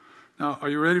 Now, are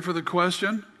you ready for the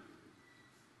question?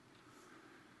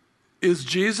 Is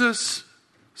Jesus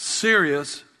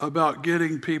serious about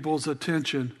getting people's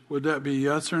attention? Would that be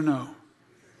yes or no?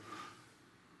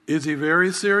 Is he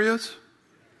very serious?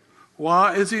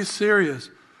 Why is he serious?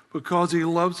 Because he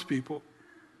loves people.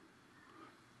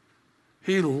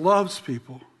 He loves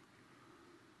people.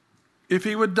 If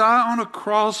he would die on a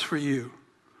cross for you,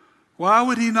 why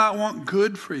would he not want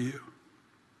good for you?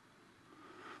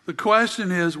 The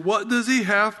question is, what does he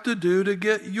have to do to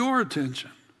get your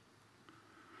attention?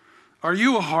 Are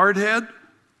you a hardhead?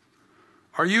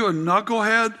 Are you a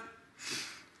knucklehead?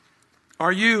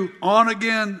 Are you on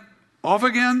again, off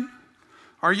again?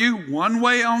 Are you one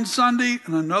way on Sunday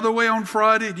and another way on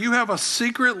Friday? Do you have a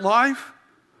secret life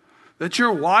that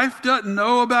your wife doesn't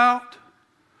know about?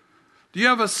 Do you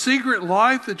have a secret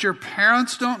life that your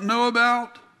parents don't know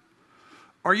about?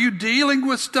 Are you dealing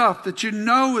with stuff that you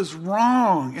know is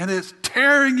wrong and it's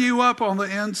tearing you up on the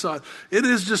inside? It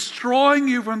is destroying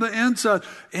you from the inside,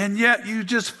 and yet you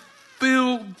just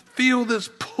feel this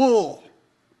pull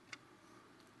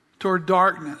toward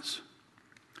darkness.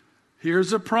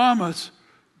 Here's a promise.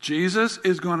 Jesus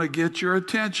is going to get your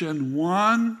attention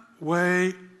one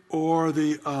way or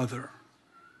the other.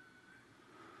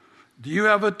 Do you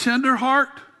have a tender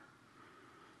heart?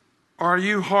 Or are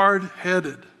you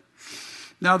hard-headed?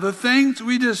 Now, the things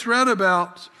we just read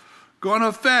about going to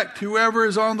affect whoever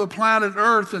is on the planet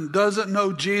Earth and doesn't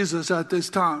know Jesus at this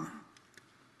time.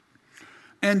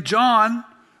 And John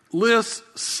lists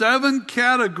 7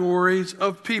 categories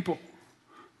of people.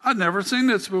 I'd never seen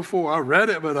this before. I read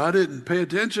it, but I didn't pay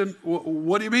attention.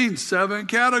 What do you mean, 7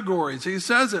 categories? He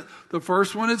says it. The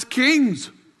first one is kings.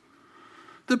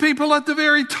 The people at the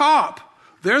very top,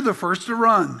 they're the first to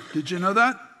run. Did you know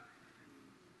that?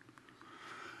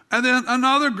 And then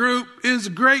another group is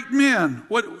great men.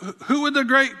 Who would the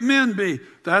great men be?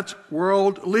 That's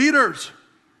world leaders.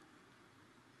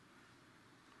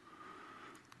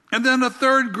 And then a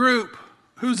third group.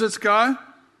 Who's this guy?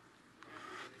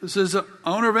 This is the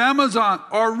owner of Amazon,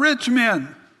 or rich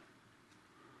men.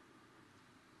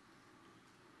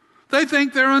 They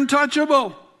think they're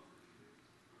untouchable.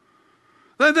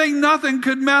 They think nothing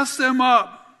could mess them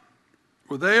up.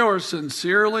 Well, they are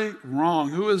sincerely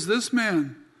wrong. Who is this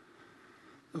man?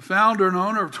 The founder and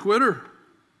owner of Twitter.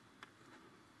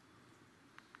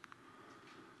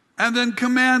 And then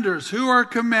commanders. Who are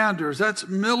commanders? That's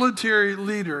military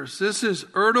leaders. This is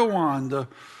Erdogan,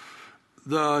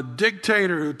 the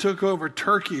dictator who took over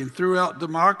Turkey and threw out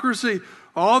democracy.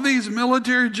 All these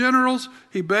military generals,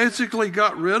 he basically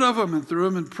got rid of them and threw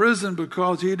them in prison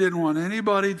because he didn't want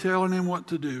anybody telling him what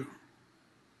to do.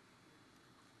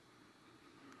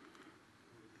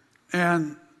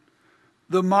 And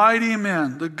the mighty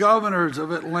men, the governors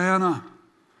of Atlanta,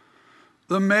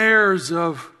 the mayors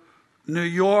of New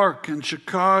York and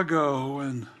Chicago,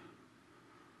 and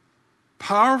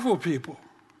powerful people.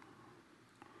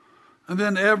 And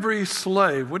then every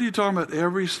slave. What are you talking about,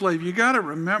 every slave? You got to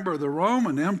remember the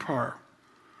Roman Empire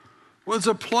was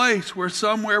a place where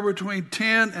somewhere between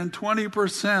 10 and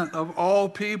 20% of all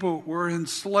people were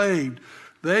enslaved.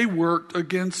 They worked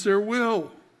against their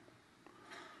will.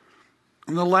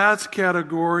 And the last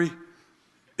category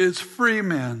is free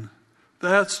men.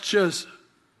 That's just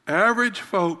average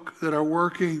folk that are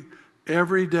working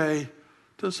every day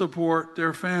to support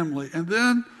their family. And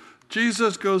then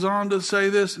Jesus goes on to say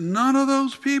this: none of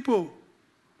those people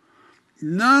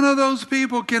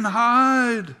can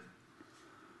hide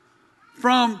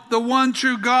from the one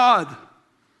true God,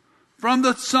 from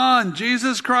the Son,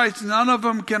 Jesus Christ. None of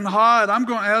them can hide. I'm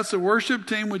going to ask the worship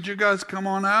team, would you guys come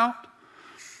on out?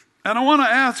 And I want to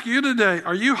ask you today,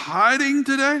 are you hiding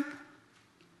today?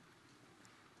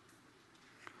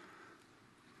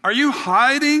 Are you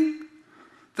hiding?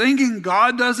 Thinking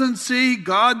God doesn't see,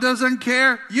 God doesn't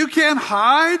care? You can't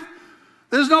hide.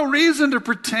 There's no reason to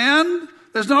pretend.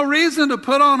 There's no reason to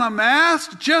put on a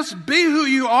mask. Just be who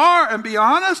you are and be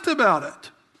honest about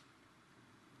it.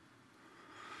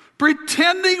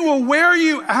 Pretending will wear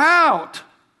you out.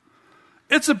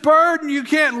 It's a burden you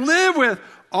can't live with.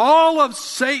 All of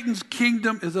Satan's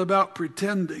kingdom is about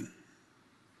pretending.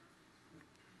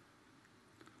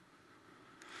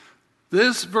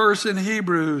 This verse in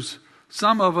Hebrews,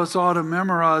 some of us ought to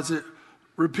memorize it.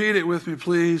 Repeat it with me,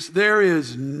 please. There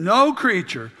is no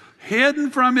creature hidden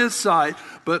from his sight,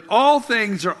 but all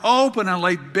things are open and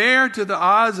laid bare to the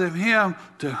eyes of him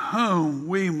to whom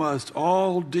we must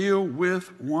all deal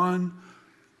with one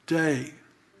day.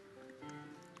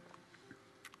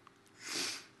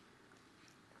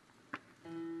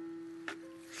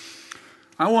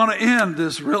 I want to end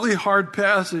this really hard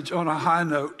passage on a high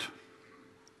note.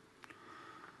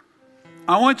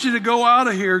 I want you to go out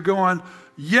of here going,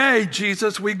 yay,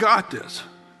 Jesus, we got this.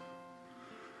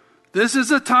 This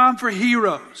is a time for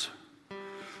heroes.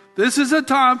 This is a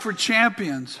time for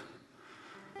champions.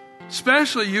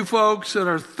 Especially you folks that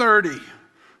are 30,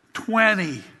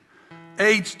 20,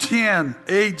 age 10,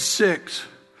 age 6.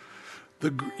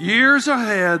 The years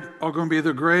ahead are going to be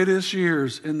the greatest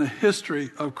years in the history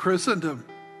of Christendom.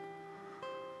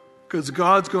 Because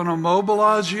God's going to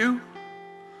mobilize you.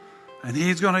 And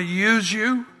he's going to use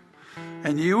you.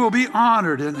 And you will be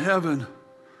honored in heaven.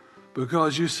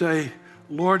 Because you say,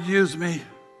 Lord, use me.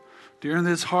 During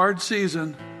this hard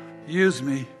season, use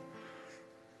me.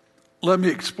 Let me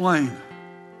explain.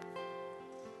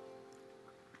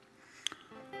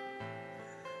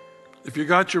 If you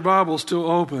got your Bible still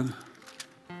open,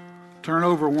 turn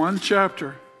over one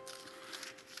chapter.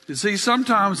 You see,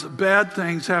 sometimes bad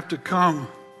things have to come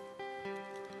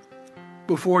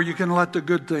before you can let the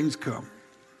good things come.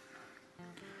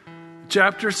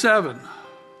 Chapter 7.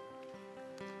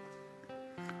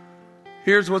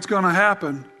 Here's what's going to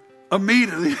happen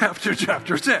immediately after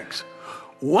chapter 6.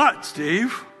 What,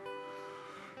 Steve?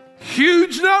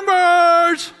 Huge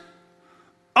numbers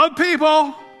of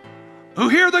people who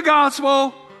hear the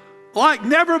gospel like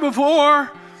never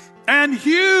before, and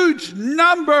huge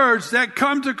numbers that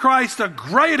come to Christ. The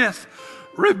greatest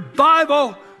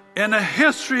revival in the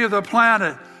history of the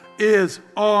planet is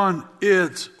on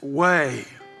its way.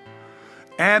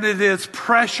 And it is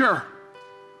pressure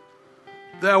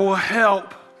that will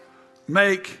help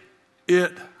make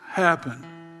it happen.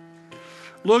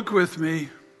 Look with me.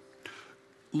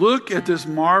 Look at this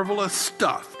marvelous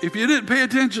stuff. If you didn't pay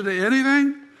attention to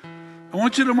anything, I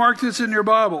want you to mark this in your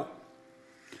Bible.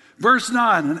 Verse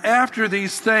 9, and after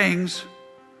these things,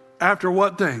 after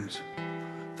what things?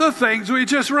 The things we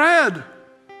just read.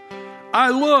 I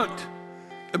looked,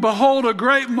 and behold, a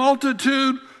great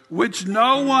multitude which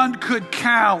no one could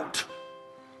count.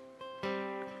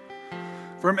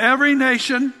 From every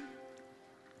nation,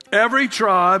 every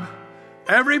tribe,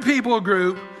 every people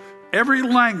group, every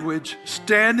language,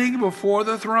 standing before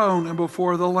the throne and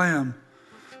before the Lamb,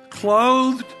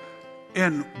 clothed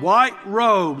in white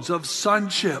robes of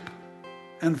sonship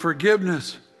and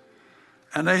forgiveness.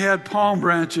 And they had palm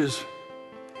branches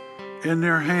in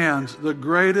their hands, the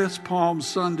greatest Palm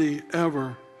Sunday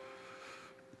ever.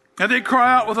 And they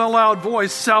cry out with a loud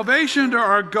voice, salvation to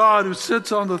our God who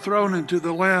sits on the throne and to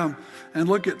the Lamb. And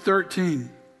look at 13.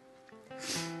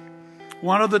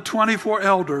 One of the 24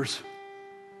 elders,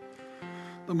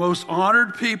 the most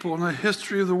honored people in the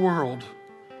history of the world,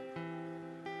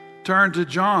 turn to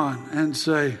John and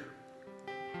say,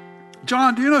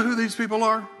 John, do you know who these people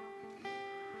are?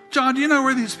 John, do you know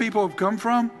where these people have come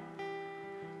from?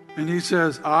 And he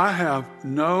says, I have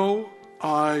no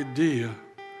idea.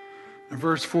 And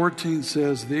verse 14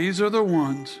 says, these are the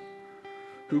ones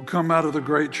who come out of the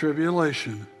great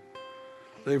tribulation.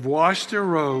 They've washed their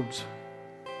robes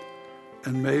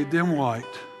and made them white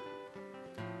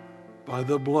by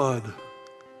the blood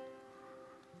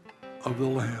of the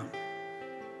Lamb.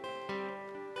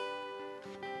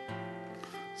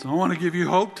 So I want to give you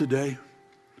hope today.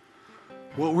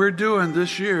 What we're doing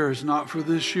this year is not for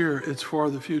this year, it's for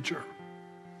the future.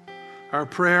 Our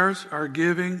prayers, our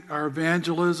giving, our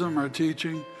evangelism, our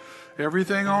teaching,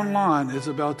 everything online is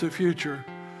about the future,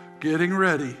 getting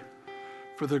ready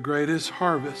for the greatest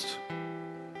harvest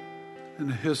in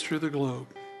the history of the globe.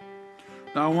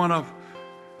 Now I want to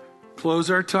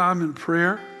close our time in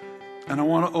prayer, and I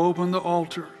want to open the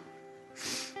altar.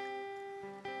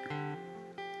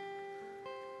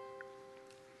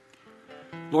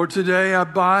 Lord, today I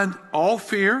bind all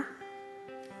fear.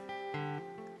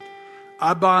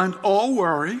 I bind all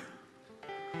worry.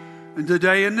 And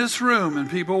today in this room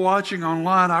and people watching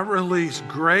online, I release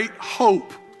great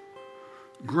hope,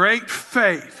 great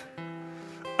faith,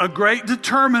 a great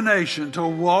determination to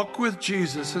walk with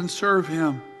Jesus and serve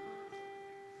Him.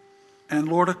 And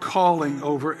Lord, a calling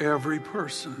over every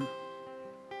person.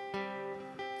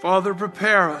 Father,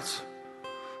 prepare us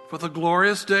for the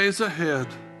glorious days ahead.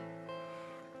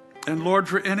 And Lord,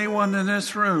 for anyone in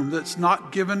this room that's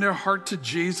not given their heart to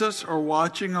Jesus or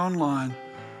watching online,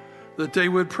 that they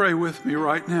would pray with me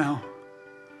right now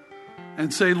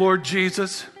and say, Lord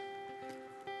Jesus,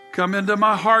 come into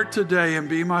my heart today and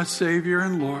be my Savior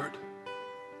and Lord.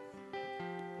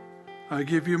 I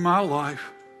give you my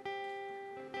life.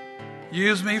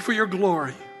 Use me for your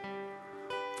glory.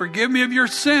 Forgive me of your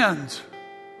sins.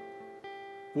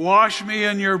 Wash me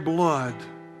in your blood.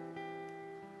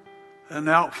 And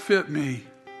outfit me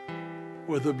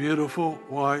with a beautiful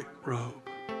white robe,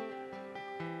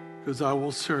 because I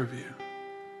will serve you.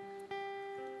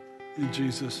 In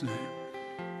Jesus' name.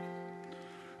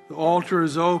 The altar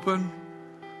is open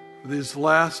for this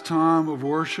last time of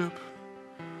worship.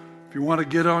 If you want to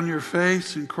get on your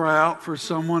face and cry out for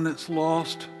someone that's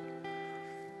lost,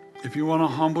 if you want to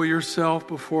humble yourself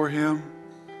before Him,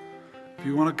 if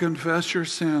you want to confess your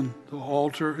sin, the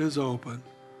altar is open.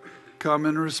 Come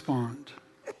and respond.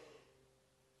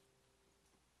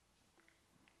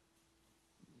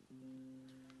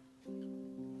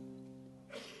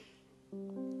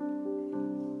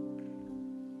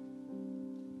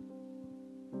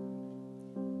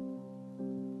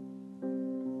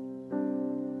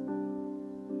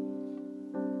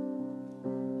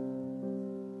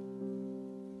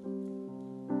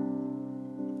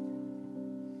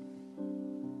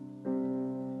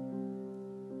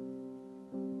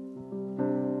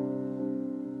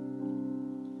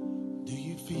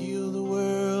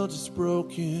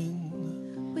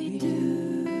 Broken. We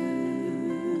do.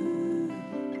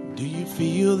 Do you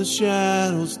feel the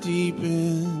shadows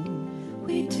deepen?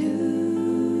 We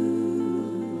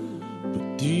do.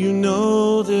 But do you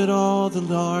know that all the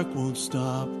dark won't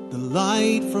stop the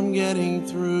light from getting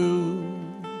through?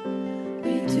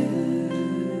 We do.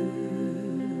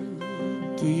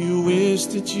 Do you wish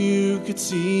that you could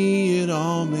see it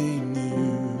all made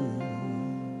new?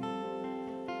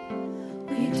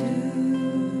 We do.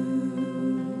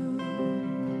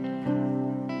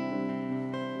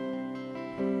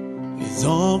 Is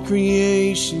all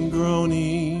creation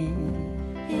groaning?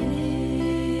 It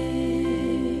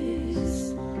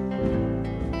is.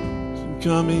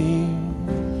 Coming.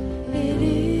 It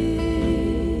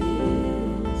is.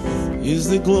 is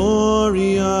the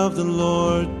glory of the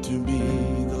Lord to be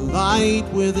the light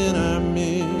within our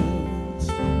midst.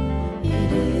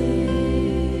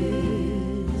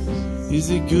 It Is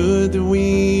it good that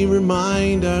we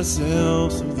remind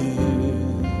ourselves of this?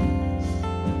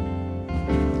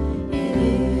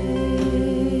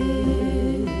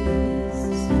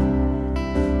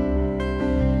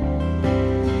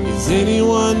 Is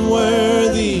anyone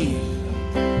worthy?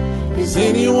 Is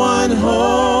anyone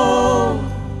whole?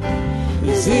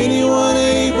 Is anyone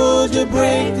able to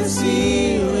break the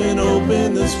seal and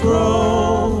open the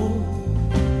scroll?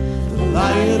 The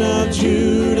Lion of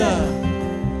Judah,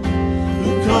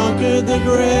 who conquered the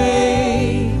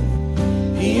grave.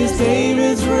 He is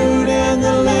David's root and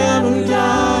the Lamb who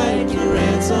died to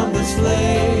ransom the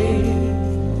slave.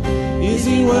 Is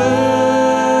he worthy?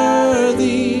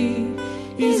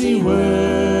 Is he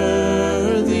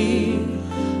worthy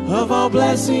of all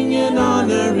blessing and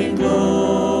honor and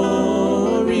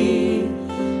glory?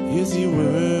 Is he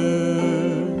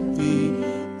worthy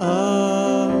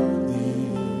of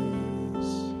this?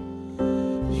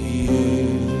 He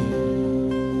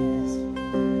is.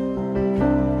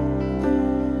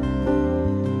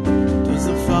 Does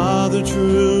the Father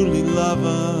truly love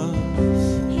us?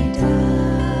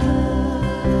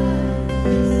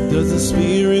 Does the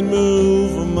Spirit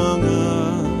move among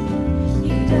us?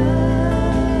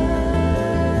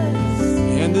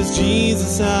 And does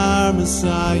Jesus, our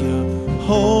Messiah,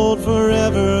 hold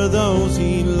forever those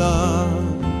he loves?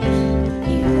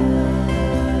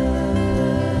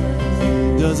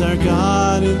 Does our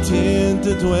God intend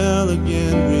to dwell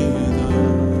again with us?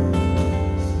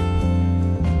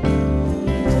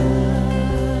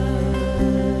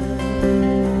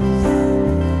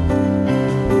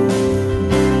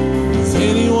 Is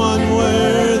anyone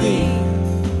worthy?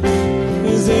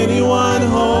 Is anyone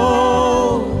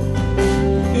whole?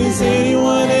 Is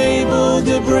anyone able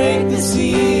to break the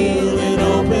seal and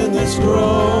open the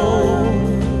scroll?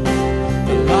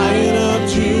 The Lion of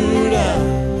Judah,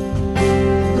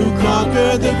 who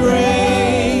conquered the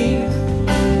grave.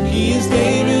 He is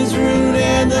David's root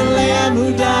and the Lamb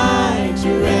who died to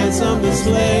ransom the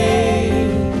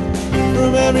slave.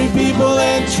 From every people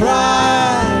and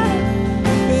tribe,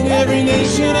 in every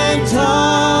nation and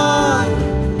tongue,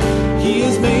 he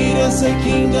has made us a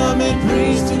kingdom and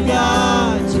priest to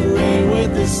God, to reign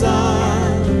with the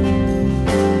Son.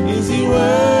 Is he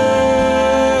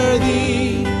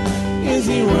worthy? Is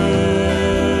he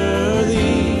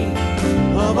worthy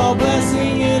of all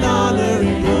blessing and honor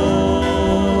and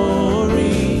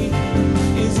glory?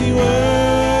 Is he worthy?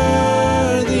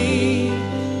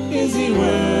 Is he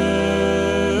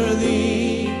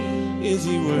worthy? Is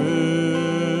he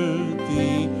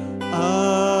worthy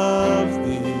of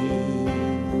this?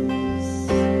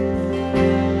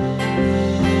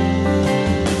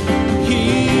 He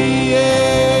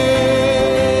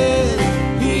is.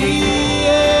 He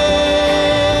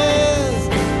is.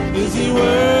 Is he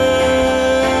worthy?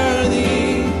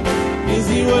 Is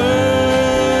he worthy?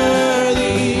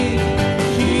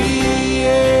 He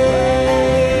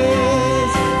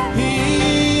is. He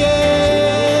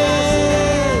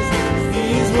is.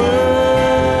 He's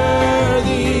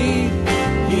worthy.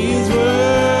 He's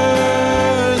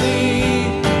worthy.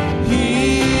 He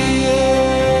is.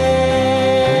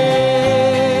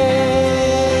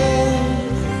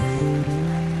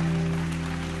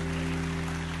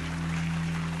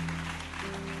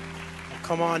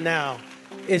 Come on now.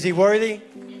 Is he worthy?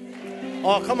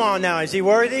 Oh, come on now. Is he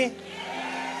worthy?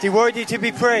 Is he worthy to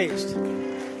be praised?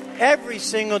 Every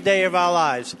single day of our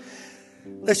lives.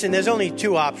 Listen, there's only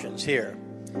two options here.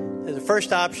 The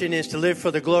first option is to live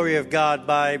for the glory of God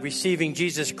by receiving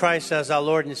Jesus Christ as our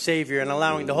Lord and Savior and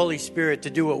allowing the Holy Spirit to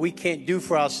do what we can't do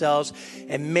for ourselves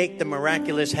and make the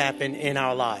miraculous happen in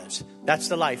our lives. That's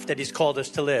the life that He's called us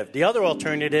to live. The other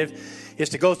alternative is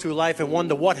to go through life and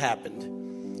wonder what happened.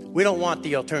 We don't want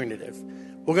the alternative.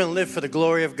 We're going to live for the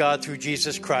glory of God through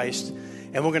Jesus Christ,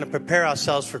 and we're going to prepare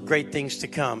ourselves for great things to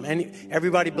come. And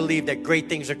everybody believe that great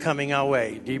things are coming our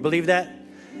way. Do you believe that?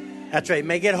 That's right. It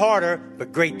may get harder,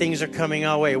 but great things are coming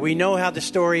our way. We know how the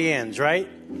story ends, right?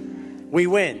 We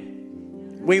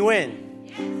win. We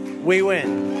win. We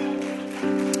win.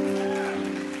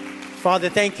 Father,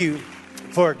 thank you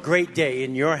for a great day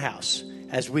in your house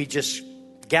as we just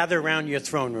gather around your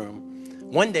throne room.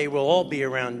 One day we'll all be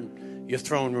around your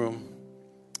throne room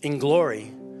in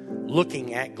glory,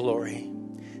 looking at glory.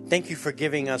 Thank you for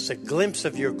giving us a glimpse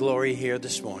of your glory here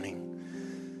this morning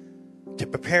to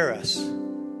prepare us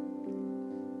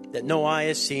that no eye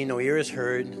has seen, no ear has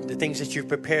heard, the things that you've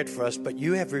prepared for us, but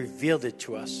you have revealed it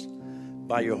to us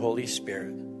by your Holy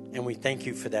Spirit. And we thank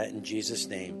you for that in Jesus'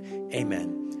 name.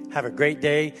 Amen. Have a great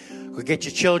day. Go get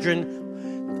your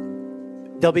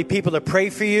children. There'll be people to pray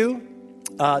for you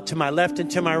to my left and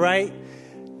to my right.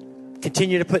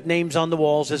 Continue to put names on the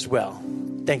walls as well.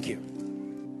 Thank you.